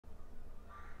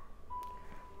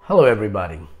Hello,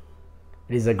 everybody.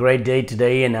 It is a great day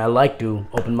today, and I like to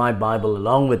open my Bible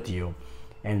along with you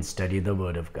and study the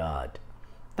Word of God.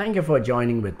 Thank you for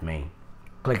joining with me,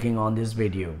 clicking on this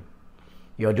video.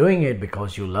 You're doing it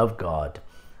because you love God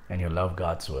and you love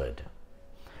God's Word.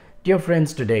 Dear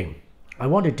friends, today I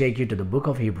want to take you to the book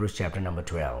of Hebrews, chapter number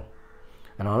 12,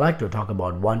 and I'd like to talk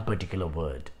about one particular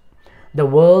word. The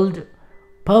world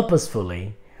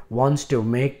purposefully wants to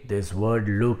make this word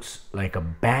looks like a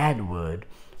bad word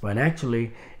when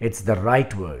actually it's the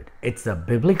right word. It's a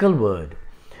biblical word.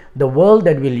 The world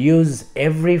that will use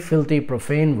every filthy,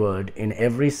 profane word in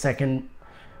every second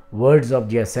words of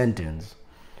their sentence,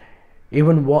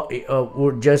 even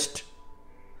would just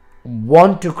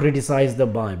want to criticize the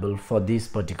Bible for this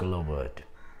particular word.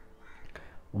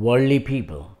 Worldly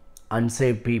people,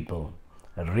 unsaved people,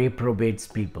 reprobates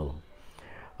people,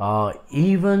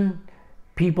 even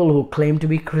people who claim to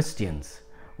be Christians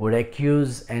would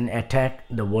accuse and attack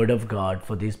the word of God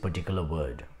for this particular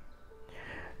word.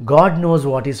 God knows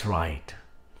what is right.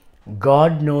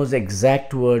 God knows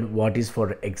exact word what is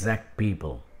for exact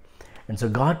people. And so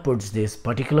God puts this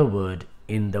particular word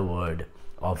in the word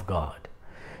of God.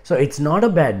 So it's not a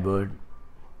bad word.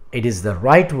 It is the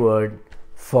right word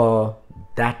for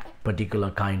that particular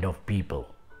kind of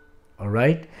people. All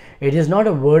right? It is not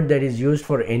a word that is used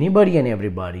for anybody and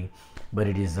everybody, but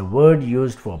it is a word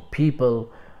used for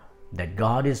people that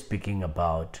God is speaking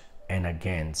about and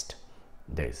against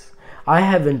this. I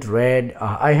haven't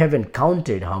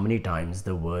counted how many times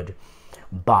the word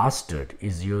bastard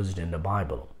is used in the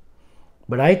Bible.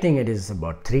 But I think it is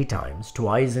about 3 times,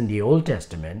 twice in the Old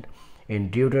Testament, in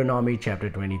Deuteronomy chapter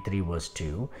 23 verse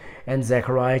 2 and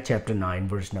Zechariah chapter 9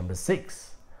 verse number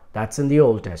 6. That's in the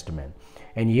Old Testament.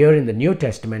 And here in the New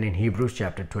Testament in Hebrews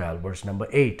chapter 12 verse number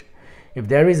 8. If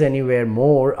there is anywhere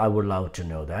more, I would love to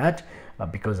know that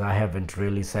because I haven't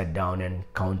really sat down and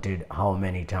counted how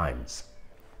many times.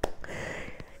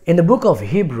 In the book of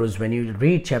Hebrews, when you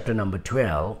read chapter number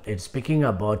 12, it's speaking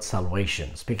about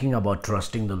salvation, speaking about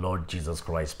trusting the Lord Jesus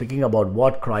Christ, speaking about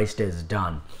what Christ has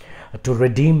done to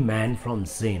redeem man from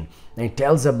sin. And it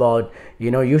tells about,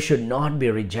 you should not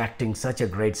be rejecting such a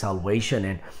great salvation.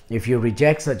 And if you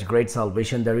reject such great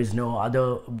salvation, there is no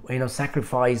other,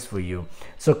 sacrifice for you.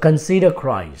 So consider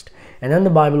Christ. And then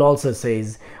the Bible also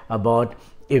says about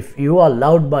if you are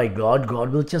loved by God,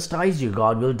 God will chastise you.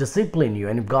 God will discipline you.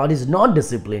 And if God is not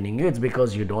disciplining you, it's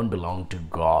because you don't belong to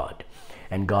God.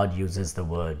 And God uses the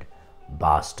word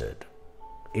bastard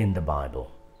in the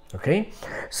Bible. Okay?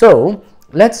 So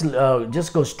let's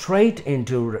just go straight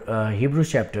into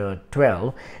Hebrews chapter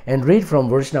 12 and read from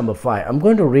verse number 5. I'm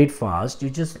going to read fast. You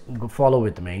just follow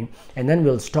with me. And then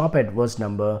we'll stop at verse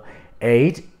number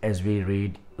 8 as we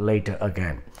read later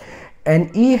again.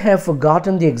 And ye have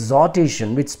forgotten the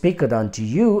exhortation which speaketh unto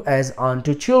you as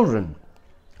unto children.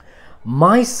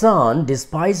 My son,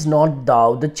 despise not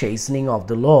thou the chastening of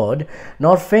the Lord,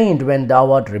 nor faint when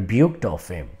thou art rebuked of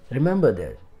him. Remember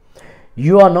that.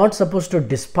 You are not supposed to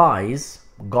despise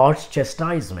God's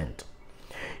chastisement.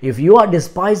 If you are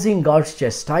despising God's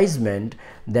chastisement,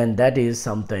 then that is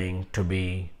something to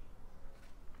be,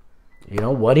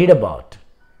 worried about,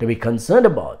 to be concerned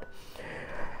about.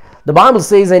 The Bible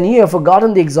says, and ye have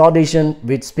forgotten the exhortation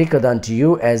which speaketh unto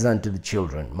you as unto the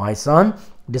children. My son,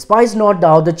 despise not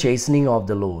thou the chastening of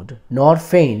the Lord, nor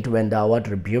faint when thou art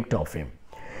rebuked of him.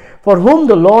 For whom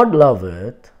the Lord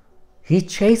loveth, he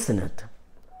chasteneth,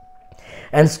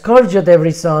 and scourgeth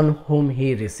every son whom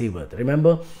he receiveth.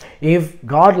 Remember, if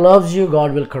God loves you,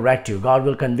 God will correct you. God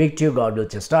will convict you. God will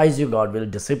chastise you. God will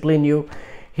discipline you.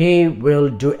 He will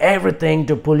do everything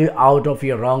to pull you out of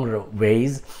your wrong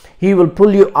ways. He will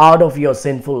pull you out of your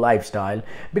sinful lifestyle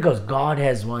because God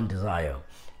has one desire.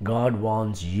 God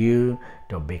wants you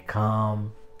to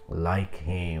become like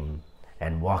Him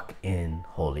and walk in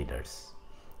holiness.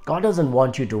 God doesn't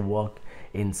want you to walk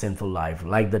in sinful life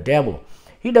like the devil.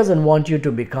 He doesn't want you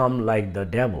to become like the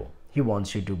devil. He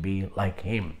wants you to be like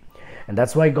him. And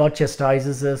that's why God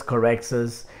chastises us, corrects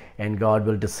us, and God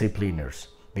will discipline us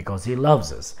because He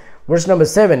loves us. Verse number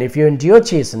 7, if you endure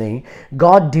chastening,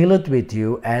 God dealeth with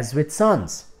you as with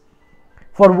sons.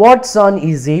 For what son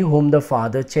is he whom the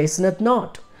Father chasteneth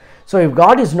not? So if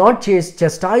God is not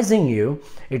chastising you,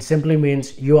 it simply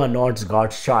means you are not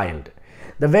God's child.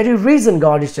 The very reason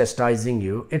God is chastising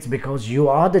you, it's because you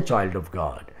are the child of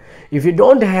God. If you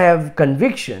don't have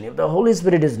conviction, if the Holy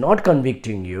Spirit is not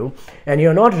convicting you and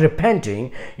you're not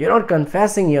repenting, you're not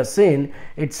confessing your sin,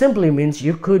 it simply means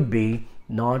you could be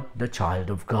not the child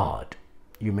of God.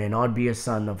 You may not be a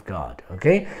son of God.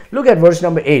 Okay? Look at verse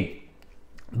number 8.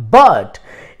 But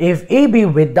if ye be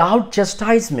without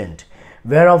chastisement,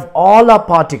 whereof all are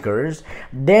partakers,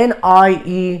 then are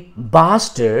ye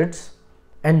bastards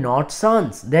and not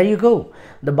sons. There you go.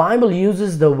 The Bible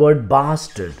uses the word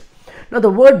bastard. Now the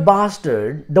word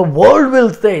bastard, the world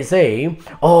will say,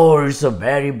 oh, it's a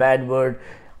very bad word.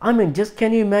 I mean, just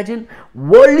can you imagine?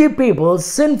 Worldly people,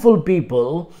 sinful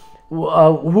people,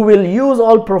 who will use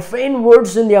all profane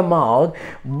words in their mouth,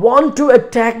 want to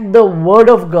attack the word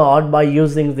of God by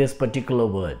using this particular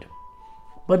word.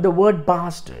 But the word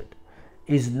bastard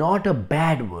is not a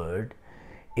bad word.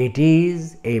 It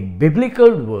is a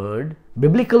biblical word,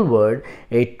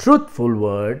 a truthful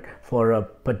word for a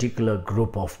particular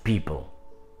group of people.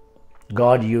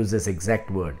 God uses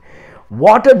exact word.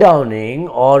 Water downing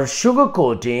or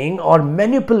sugarcoating or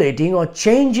manipulating or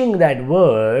changing that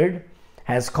word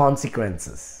has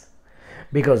consequences,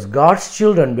 because God's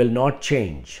children will not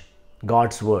change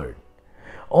God's word.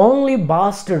 Only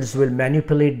bastards will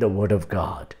manipulate the word of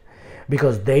God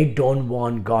because they don't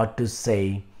want God to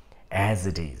say as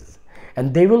it is.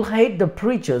 And they will hate the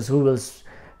preachers who will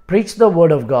preach the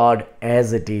word of God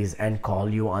as it is and call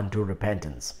you unto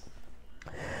repentance.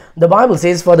 The Bible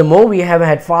says, furthermore, we have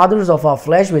had fathers of our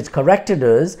flesh which corrected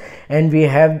us, and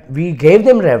we gave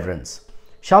them reverence.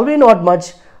 Shall we not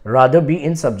much rather be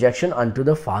in subjection unto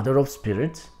the Father of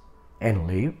spirits and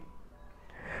live?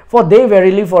 For they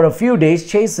verily for a few days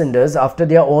chastened us after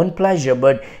their own pleasure,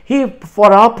 but he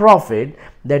for our profit,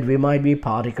 that we might be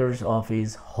partakers of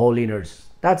his holiness.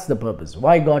 That's the purpose.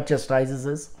 Why God chastises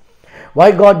us?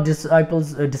 Why God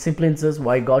disciplines us?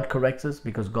 Why God corrects us?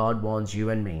 Because God wants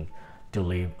you and me to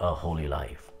live a holy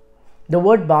life. The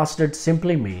word bastard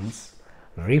simply means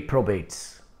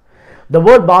reprobates. The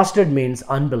word bastard means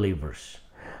unbelievers.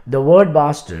 The word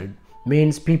bastard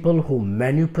means people who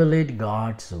manipulate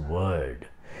God's word.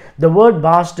 The word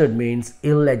bastard means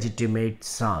illegitimate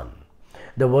son.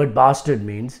 The word bastard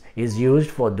is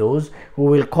used for those who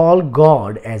will call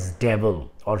God as devil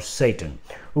or Satan,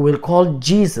 who will call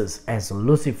Jesus as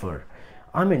Lucifer.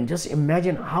 I mean, just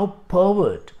imagine how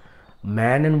pervert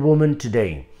man and woman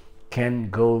today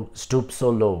can stoop so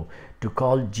low to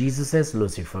call Jesus as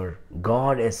Lucifer,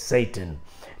 God as Satan,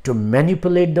 to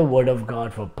manipulate the word of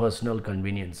God for personal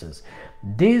conveniences.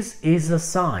 This is a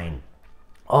sign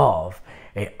of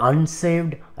an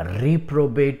unsaved,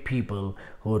 reprobate people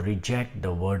who reject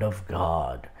the word of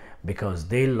God because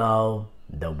they love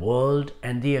the world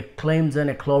and the acclaims and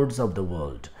applauds of the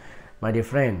world. My dear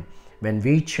friend, when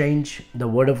we change the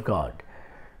word of God,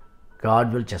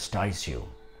 God will chastise you.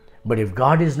 But if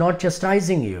God is not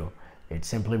chastising you, it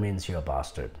simply means you're a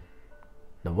bastard.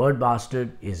 The word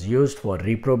bastard is used for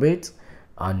reprobates,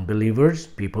 unbelievers,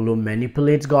 people who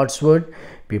manipulate God's word,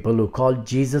 people who call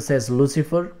Jesus as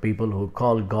Lucifer, people who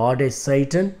call God as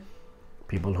Satan,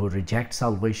 people who reject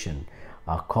salvation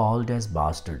are called as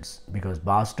bastards, because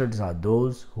bastards are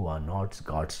those who are not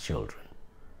God's children.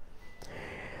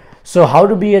 So how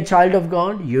to be a child of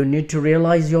God? You need to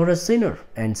realize you're a sinner,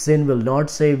 and sin will not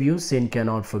save you. Sin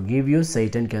cannot forgive you.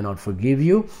 Satan cannot forgive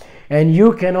you, and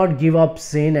you cannot give up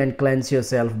sin and cleanse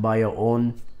yourself by your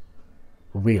own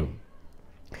will.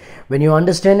 When you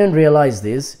understand and realize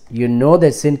this, you know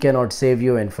that sin cannot save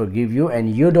you and forgive you,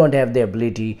 and you don't have the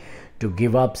ability to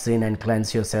give up sin and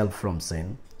cleanse yourself from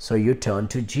sin. So you turn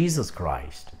to Jesus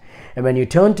Christ. And when you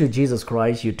turn to Jesus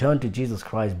Christ,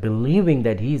 believing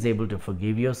that he is able to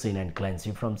forgive your sin and cleanse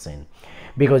you from sin.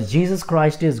 Because Jesus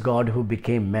Christ is God who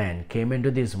became man, came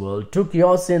into this world, took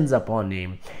your sins upon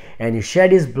him, and he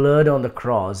shed his blood on the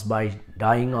cross by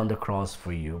dying on the cross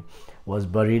for you, was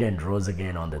buried and rose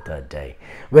again on the third day.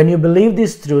 When you believe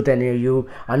this truth and you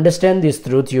understand this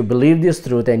truth, you believe this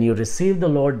truth and you receive the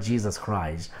Lord Jesus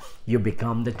Christ, you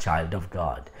become the child of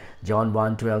God. John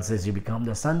 1:12 says you become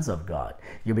the sons of God.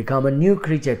 You become a new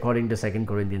creature according to 2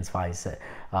 Corinthians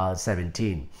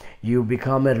 5:17. You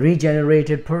become a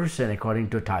regenerated person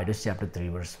according to Titus chapter 3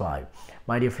 verse 5.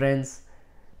 My dear friends,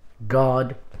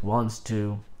 God wants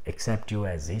to accept you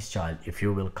as his child if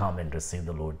you will come and receive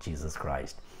the Lord Jesus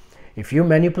Christ. If you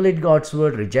manipulate God's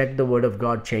word, reject the word of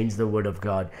God, change the word of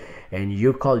God, and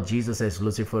you call Jesus as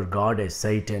Lucifer, God as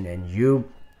Satan, and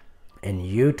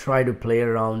you try to play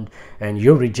around and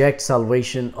you reject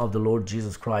salvation of the Lord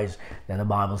Jesus Christ, then the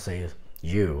Bible says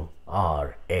you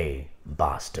are a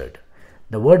bastard.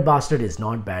 The word bastard is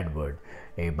not a bad word.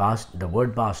 The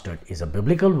word bastard is a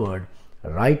biblical word,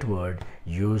 a right word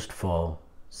used for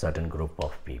certain group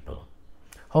of people.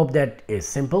 Hope that is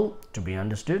simple to be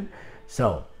understood.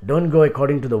 So don't go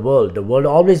according to the world. The world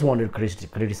always wanted to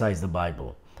criticize the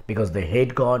Bible because they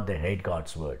hate God, they hate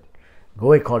God's word.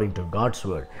 Go according to God's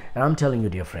word. And I'm telling you,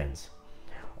 dear friends,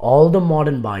 all the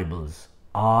modern Bibles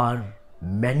are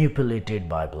manipulated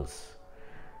Bibles.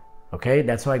 Okay,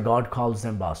 that's why God calls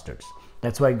them bastards.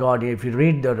 That's why God, if you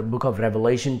read the book of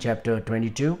Revelation chapter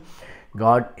 22,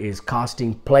 God is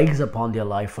casting plagues upon their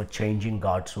life for changing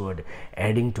God's word,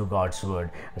 adding to God's word,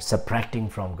 subtracting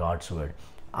from God's word.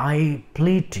 I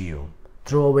plead to you,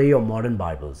 throw away your modern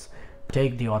Bibles.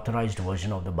 Take the authorized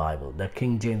version of the Bible, the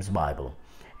King James Bible,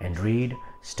 and read,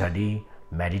 study,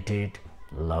 meditate,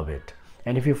 love it.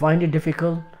 And if you find it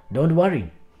difficult, don't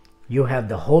worry. You have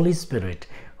the Holy Spirit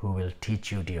who will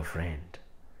teach you, dear friend.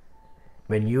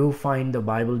 When you find the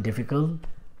Bible difficult,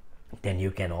 then you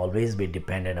can always be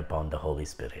dependent upon the Holy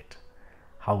Spirit.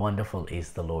 How wonderful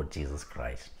is the Lord Jesus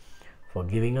Christ for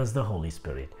giving us the Holy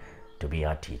Spirit to be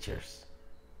our teachers.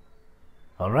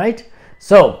 All right?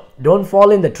 So, don't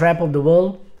fall in the trap of the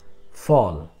world.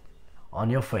 Fall on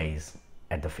your face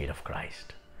at the feet of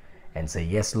Christ and say,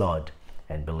 yes, Lord,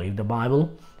 and believe the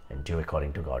Bible and do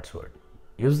according to God's word.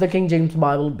 Use the King James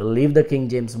Bible, believe the King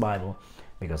James Bible,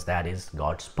 because that is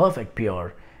God's perfect,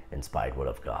 pure, inspired word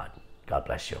of God. God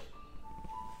bless you.